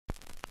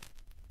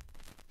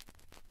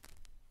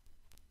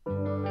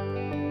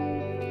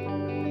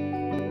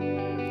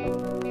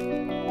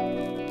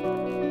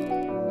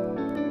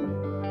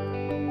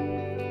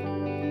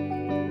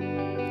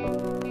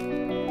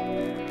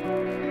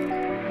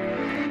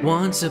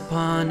Once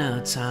upon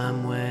a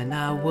time when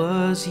I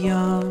was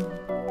young,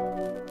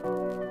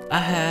 I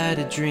had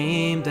a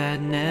dream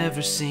that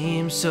never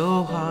seemed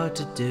so hard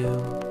to do.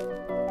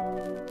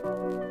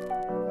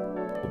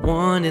 I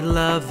wanted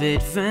love,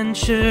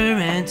 adventure,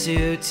 and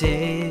to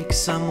take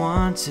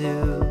someone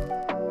to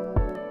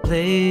a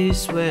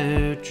place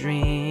where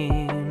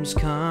dreams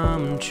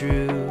come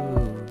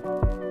true.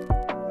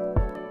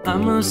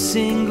 I'm a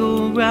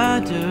single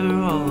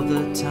rider all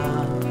the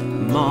time,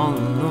 I'm all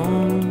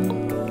alone.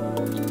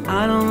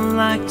 I don't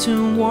like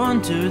to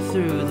wander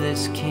through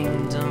this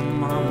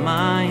kingdom on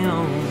my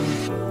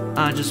own.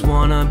 I just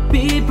wanna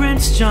be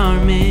Prince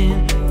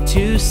Charming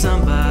to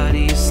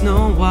somebody's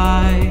Snow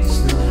White.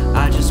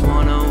 I just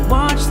wanna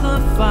watch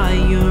the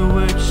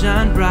fireworks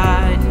shine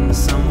bright in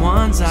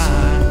someone's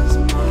eyes.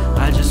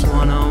 I just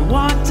wanna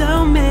walk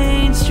down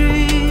Main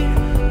Street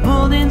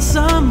holding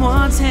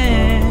someone's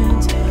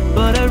hand,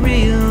 but I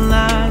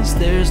realize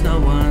there's no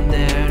one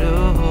there to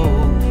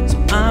hold, so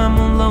I'm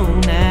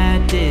alone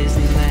at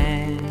Disneyland.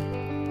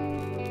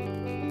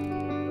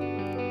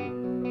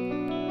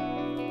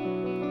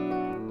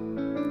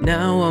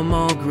 Now I'm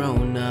all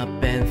grown up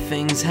and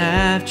things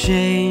have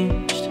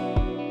changed.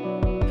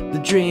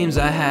 The dreams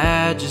I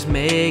had just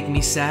make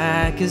me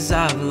sad 'cause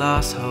I've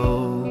lost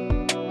hope.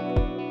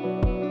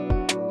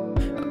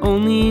 I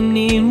only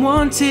need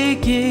one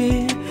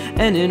ticket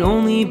and it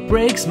only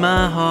breaks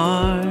my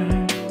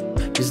heart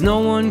 'cause no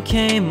one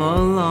came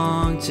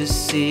along to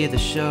see the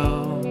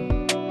show.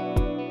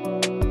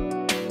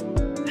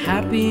 The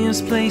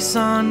happiest place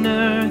on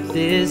earth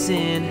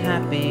isn't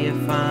happy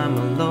if I'm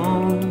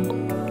alone.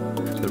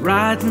 The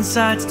rides and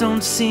sights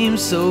don't seem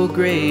so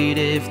great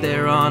if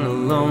they're on a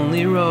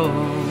lonely road.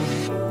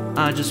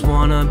 I just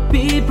wanna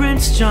be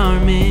Prince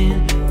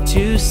Charming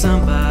to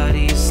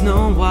somebody's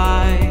Snow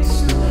White.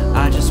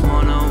 I just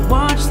wanna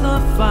watch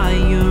the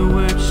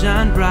fireworks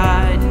shine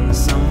bright in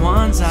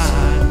someone's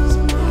eyes.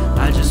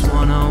 I just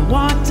wanna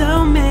walk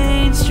down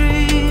Main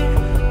Street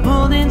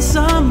holding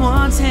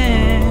someone's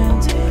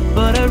hand,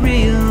 but I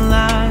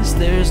realize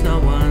there's no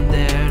one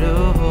there to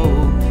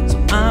hold, so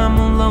I'm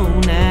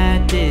alone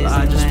at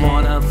Disneyland. I just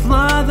wanna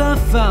fly the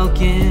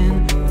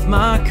Falcon with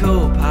my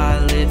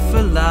co-pilot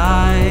for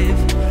life.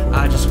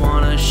 I just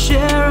wanna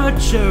share a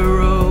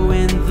churro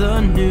in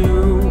the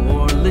New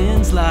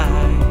Orleans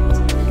light.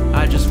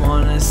 I just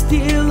wanna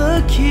steal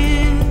a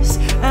kiss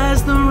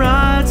as the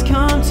rides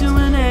come to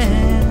an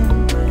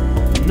end.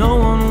 No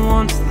one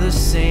wants the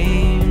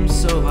same,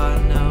 so I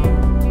know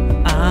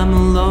I'm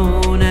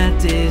alone at